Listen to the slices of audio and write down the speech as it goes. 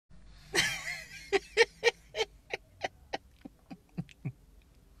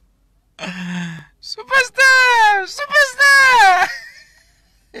Superstar! Superstar!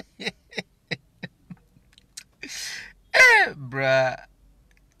 Bra.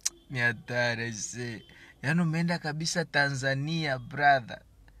 Ni hatari se. Yaani umeenda kabisa Tanzania, brother.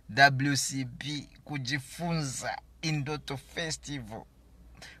 WCB kujifunza Indoto Festival.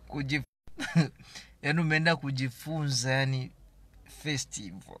 Yaani umeenda kujifunza yani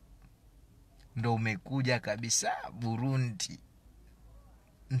festival. Ndo umekuja kabisa Burundi.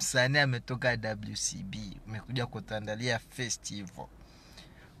 Msanii ametoka WCB, umekuja kutandalia festival.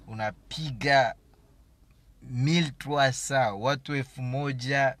 Unapiga 1300 watu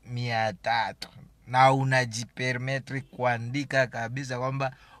 1300 na unajipermetri kuandika kabisa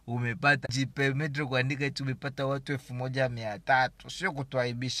kwamba umepata jipermetri kuandika eti umepata watu 1300. Sio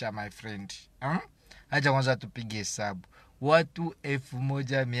kutuaibisha my friend. Acha kwanza tupige hesabu. Watu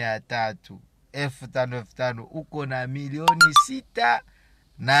 1300, 1500 uko na 6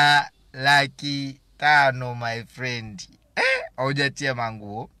 na 500,000 my friend. Haujatia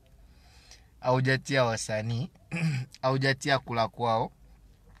manguo, haujatia wasanii, haujatia kula kwao.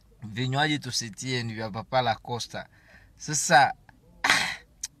 Vinywaji tusitie ni vya Papala Costa. Sasa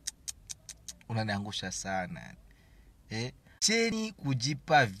unaniangusha sana. Cheni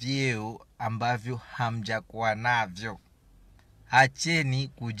kujipa vyeo ambavyo hamjakuwa navyo. Acheni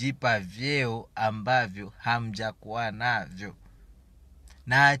kujipa vyeo ambavyo hamjakuwa navyo.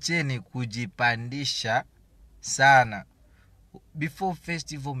 Na acheni kujipandisha sana. Before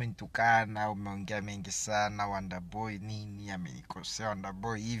festival umetukana, umeongea mengi sana, Wanda boy nini amenikosea Wanda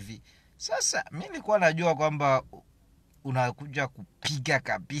boy hivi. Sasa mimi nilikuwa najua kwamba unakuja kupiga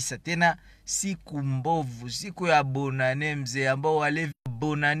kabisa tena siku mbovu, siku ya bonane mzee, ambao walevi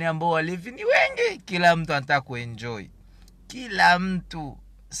bonane, ambao walevi ni wengi, kila mtu anataka kuenjoy. Kila mtu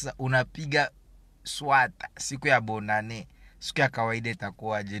unapiga swata siku ya bonane. Siku ya kawaida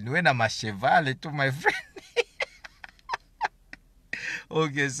itakuwaje? Niwe na mashevale tu my friend.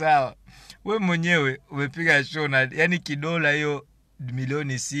 Okay, sawa. We mwenyewe umepiga show na yani kidola hiyo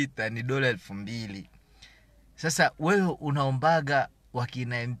milioni 6 ni dola 2000. Sasa wewe unaombaga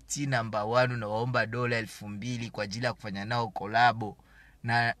wakina MT number 1 unawaomba dola 2000 kwa ajili ya kufanya nao kolabo,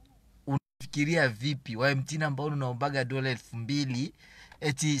 na unafikiria vipi wa MT number 1 unaombaga dola 2000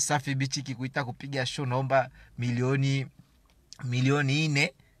 eti Safi Bichi kikuita kupiga show naomba milioni 4?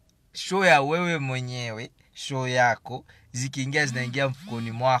 Show ya wewe mwenyewe, show yako zikiingia zinaingia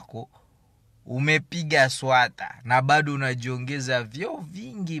mfukoni mwako, umepiga swata na bado unajiongeza vyo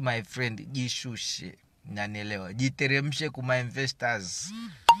vingi my friend. Jishushe, unanielewa? Jiteremshe kuma investors.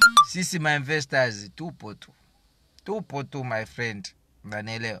 Sisi ma investors tupo tu my friend,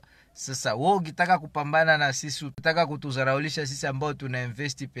 unanielewa? Sasa wewe ukitaka kupambana na sisi, unataka kutuzaraulisha sisi ambao tuna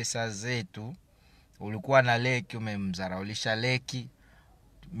invest pesa zetu. Ulikuwa na Leki, umemzaraulisha Leki.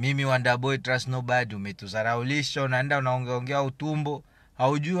 Mimi Wanda boy trust nobody, umetuzaraulisha. Unaenda unaongeongea utumbo.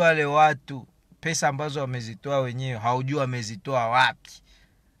 Haujui wale watu pesa ambazo wamezitoa wenyewe, haujui wamezitoa wapi.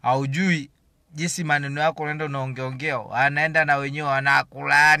 Haujui jinsi maneno yako unaenda unaongeongea, anaenda na wenyewe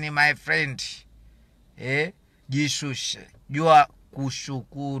wanakulani my friend. Jishushe, jua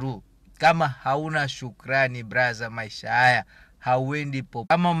kushukuru. Kama hauna shukrani brother, maisha haya hauendi popote.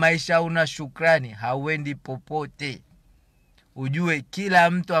 Kama maisha hauna shukrani hauendi popote. Ujue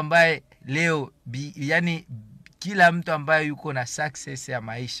kila mtu ambaye leo yani kila mtu ambaye yuko na success ya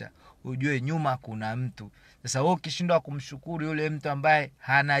maisha, ujue nyuma kuna mtu. Sasa wewe ukishindwa kumshukuru yule mtu ambaye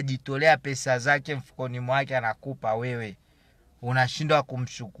hanajitolea pesa zake mfukoni mwake anakupa wewe, unashindwa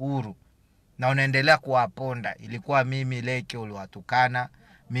kumshukuru na unaendelea kuwaponda. Ilikuwa mimi Leki uliwatukana,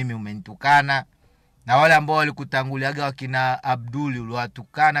 mimi umenitukana, na wale ambao walikutanguliaga wakina Abduli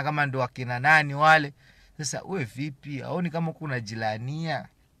uliwatukana kama ndo wakina nani wale. Sasa wewe vipi? Haoni kama kuna jilania?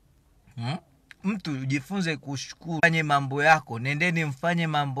 Mtu ujifunze kushukuru. Fanye mambo yako, nendeni mfanye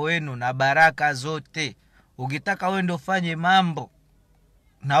mambo yenu na baraka zote. Ukitaka wewe ndo fanye mambo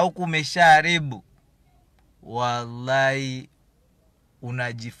na huku umeshaharibu, wallahi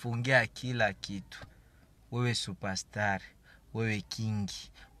unajifungia kila kitu. Wewe superstar, wewe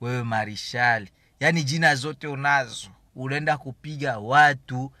kingi, wewe marishali, yani jina zote unazo. Unaenda kupiga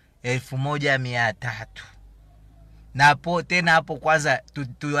watu 1300. Na hapo tena hapo kwanza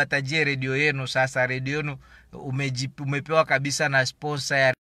tuwatajie radio yenu. Sasa radio yenu umepewa kabisa na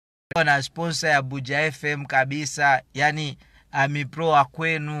sponsor ya Buja FM kabisa. Yani amipro wa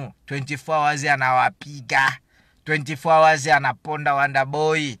kwenu 24 hours anawapiga, 24 hours anaponda Wanda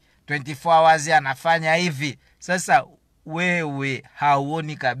boy, 24 hours anafanya hivi. Sasa wewe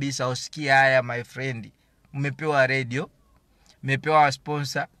hauoni kabisa, usikie haya my friend. Umepewa radio, umepewa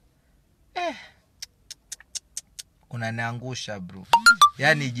sponsor. unaniangusha bro.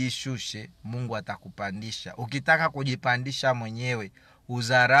 Yani jishushe, Mungu atakupandisha. Ukitaka kujipandisha mwenyewe,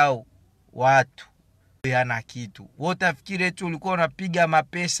 udharau watu yana kitu. Wewe utafikiri eti ulikuwa unapiga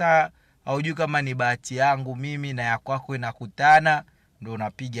mapesa, haujui kama ni bahati yangu mimi na ya kwako inakutana ndio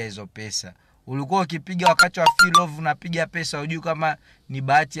unapiga hizo pesa. Ulikuwa ukipiga wakati wa feel love unapiga pesa, haujui kama ni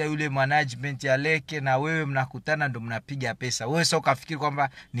bahati ya yule management ya Leke na wewe mnakutana ndio mnapiga pesa. Wewe sio ukafikiri kwamba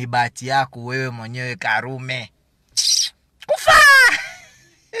ni bahati yako wewe mwenyewe Karume. Kufa!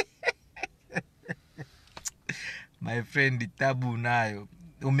 My friend, tabu nayo.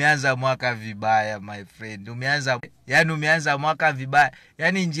 Umeanza mwaka vibaya my friend. Umeanza mwaka vibaya.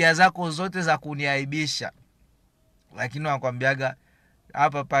 Yani njia zako zote za kuniaibisha. Lakini nakwambiaga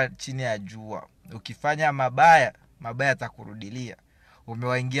hapa chini ya jua, ukifanya mabaya atakurudilia.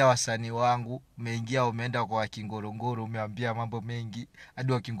 Umewaingia wasanii wangu, umeenda kwa Kingorongoro, umeambia mambo mengi.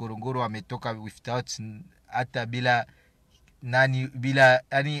 Hadi wa Kingorongoro wametoka without hata bila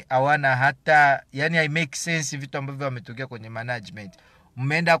yani hawana hata, yani I make sense vitu ambavyo wametokea kwenye management.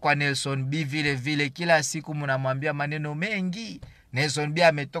 Mmeenda kwa Nelson B vile kila siku mnamwambia maneno mengi. Nelson B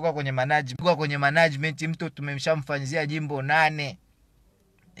ametoka kwenye management, mtu tumemshamfanyia nyimbo 8.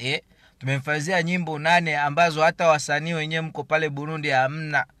 Tumemfanyia nyimbo 8 ambazo hata wasanii wenyewe mko pale Burundi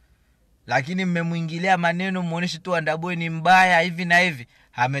hamna. Lakini mmemuingilia maneno muoneshe tu Wanda Boy ni mbaya hivi na hivi.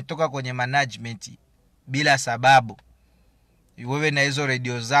 Ametoka kwenye management bila sababu. Wewe na hizo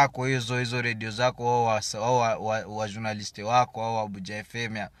radio zako, hizo radio zako wa journalist wako au Abuja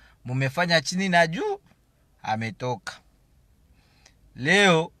FM, mmefanya chini na juu, ametoka.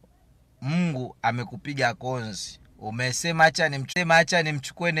 Leo Mungu amekupiga konzi. Umesema acha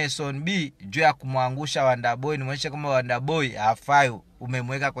nimchukue Nelson B juu ya kumwangusha Wanda Boy, nimuonyeshe kama Wanda Boy hafai.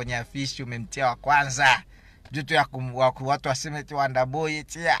 Umemweka kwenye afishi, umemtia wa kwanza. Juu tu ya watu waseme eti Wanda Boy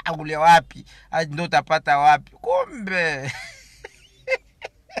eti ule wapi? Ndio utapata wapi? Kumbe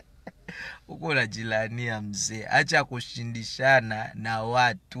uko unajilania mzee. Acha kushindishana na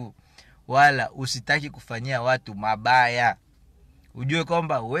watu, wala usitaki kufanyia watu mabaya. Ujue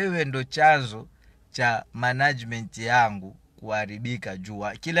kwamba wewe ndo chanzo cha management yangu kuharibika.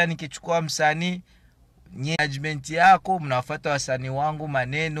 Jua kila nikichukua msanii, management yako mnafuata wasanii wangu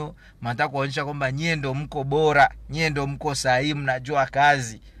maneno, mnataka kuonyesha kwamba nyie ndo mko bora, nyie ndo mko sahihi, mnajua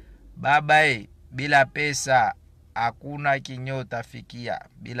kazi. Baba bila pesa hakuna kinyota fikia.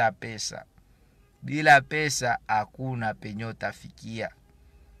 Bila pesa hakuna penyota fikia.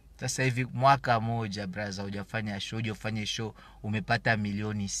 Sasa hivi mwaka moja brother hujafanya show, umepata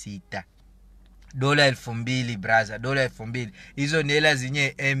milioni 6. $2,000 brother, $2,000. Hizo ni hela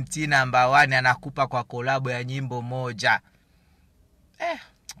zenye MT number 1 anakupa kwa kolabo ya nyimbo moja.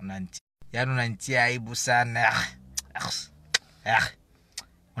 Unanitia aibu sana.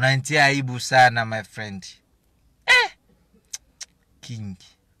 Unanitia aibu sana my friend. King,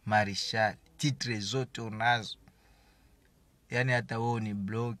 Marishal, titre zote unazo. Yani hata wewe ni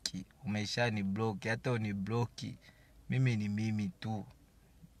bloki, umeshani bloki, hata wewe ni bloki. Mimi ni mimi tu.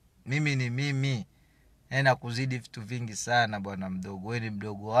 Na kuzidi vitu vingi sana bwana mdogo. Wewe ni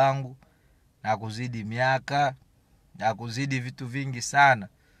mdogo wangu, na kuzidi miaka, na kuzidi vitu vingi sana.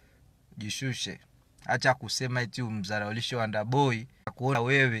 Jishushe. Acha kusema eti umzaraulishe Wanda Boy, kuona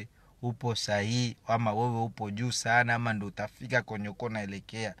wewe upo sahihi ama wewe upo juu sana ama ndo utafika kwenye uko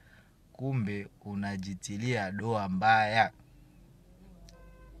naelekea. Kumbe unajitilia doa mbaya.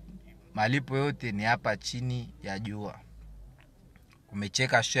 Malipo yote ni hapa chini ya jua.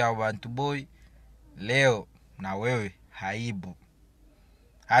 Umecheka show ya Wanda Boy leo na wewe haibu.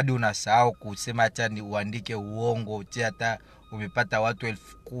 Hadi unasahau kusema acha ni uandike uongo utia hata umepata watu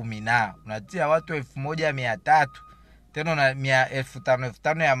 10,000 na unatia watu 1,300. Tena na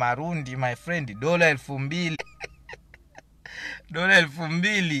 5,000 ya marundi my friend, $2,000.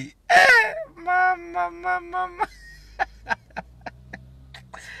 $2,000. Mama.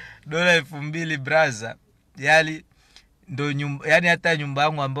 $2,000 brother. Yani ndo yani hata nyumba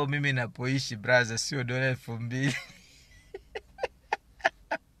yangu ambayo mimi napoishi brother sio $2,000.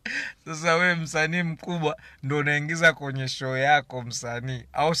 Sasa wewe msanii mkubwa ndo unaingiza kwenye show yako msanii.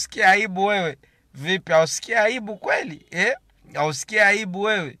 Hausikia aibu wewe? Vipi hausikia aibu kweli? Hausikia aibu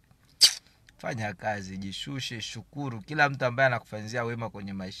wewe? Fanya kazi, jishushe, shukuru kila mtu ambaye anakufanyia wema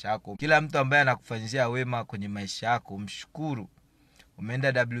kwenye maisha yako. Mshukuru.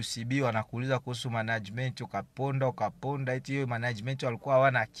 Umeenda WCB wanakuuliza kuhusu management, ukaponda eti hiyo management walikuwa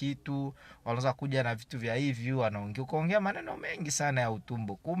hawana kitu, wanaanza kuja na vitu vya hivi, ukaongea maneno mengi sana ya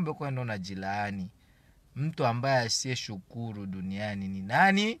utumbo. Kumbe kwa ndo unajilaani. Mtu ambaye asiye shukuru duniani ni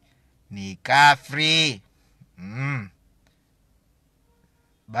nani? Ni kafiri.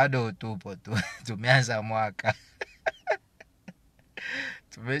 Bado tupo tu. Tumeanza mwaka.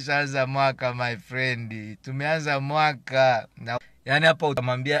 Tumeshaanza mwaka my friend. Tumeanza mwaka. Yani hapa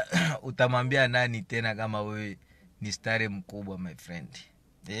utamwambia nani tena kama wewe ni stare mkubwa my friend?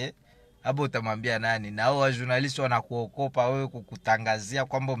 Hapo utamwambia nani? Na hao journalist wanakuokopa wewe kukutangazia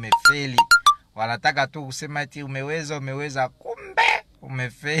kwamba umefeli. Wanataka tu kusema eti umeweza, kumbe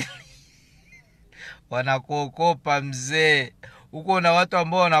umefeli. Wanakuokopa mzee. Huko na watu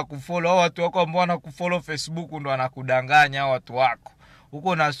ambao wanakufollow, watu wako ambao wanakufollow Facebook ndo wanakudanganya watu wako.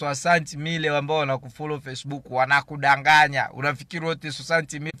 Huko na 60,000 ambao wanakufollow Facebook wanakudanganya. Unafikiri wote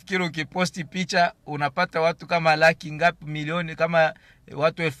 60,000, fikiri ukiposti picha unapata watu kama laki ngapi, milioni, kama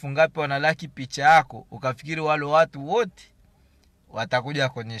watu 1000 ngapi wanalaki picha yako, ukafikiri wale watu wote watakuja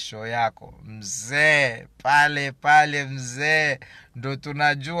kwenye show yako mzee? Pale mzee ndo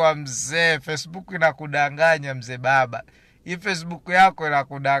tunajua mzee, Facebook inakudanganya mzee baba. Hii Facebook yako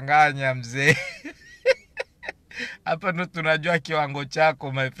inakudanganya mzee. Hapa ndo tunajua kiwango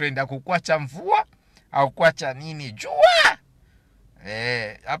chako my friend, akukuacha mvua au kuacha nini jua.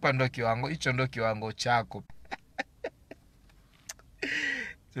 Hapa ndo kiwango, hicho ndo kiwango chako.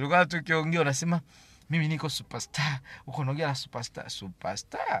 Tulikuwa tukiongea unasema mimi niko superstar, uko unaongea na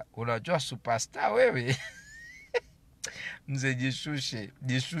superstar. Unajua superstar wewe? Mzee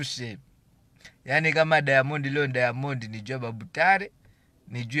jishushe. Yani kama Diamond leo, Diamond ni jua Babutare,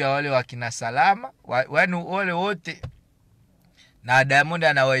 ni juu ya wale wakina Salama, wale wote. Na Diamond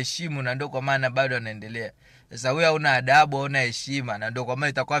anawaheshimu na ndio kwa maana bado anaendelea. Sasa wewe una adabu, una heshima, na ndio kwa maana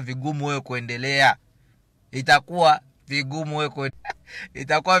itakuwa vigumu wewe kuendelea.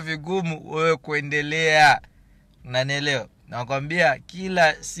 Itakuwa vigumu wewe kuendelea. Unanielewa? Nakwambia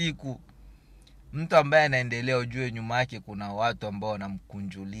kila siku mtu ambaye anaendelea ujue nyuma yake kuna watu ambao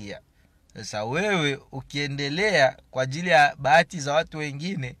wanamkunjulia. Sasa wewe ukiendelea kwa ajili ya bahati za watu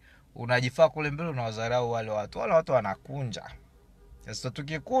wengine, unajifaa kule mbele unawadharau wale watu. Wale watu wanakunja. Sasa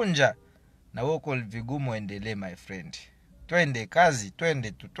tukikunja na wewe uko vigumu endelee my friend. Twende kazi,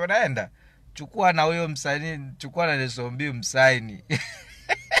 twende tu. Tunaenda. Chukua na huyo msanii, chukua na Lesombi msaini.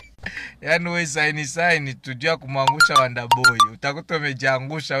 Yani wewe saini tujua kumwangusha Wanda boy. Utakuta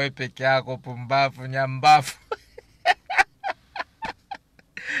umejiangusha wewe peke yako, pumbafu, nyambafu.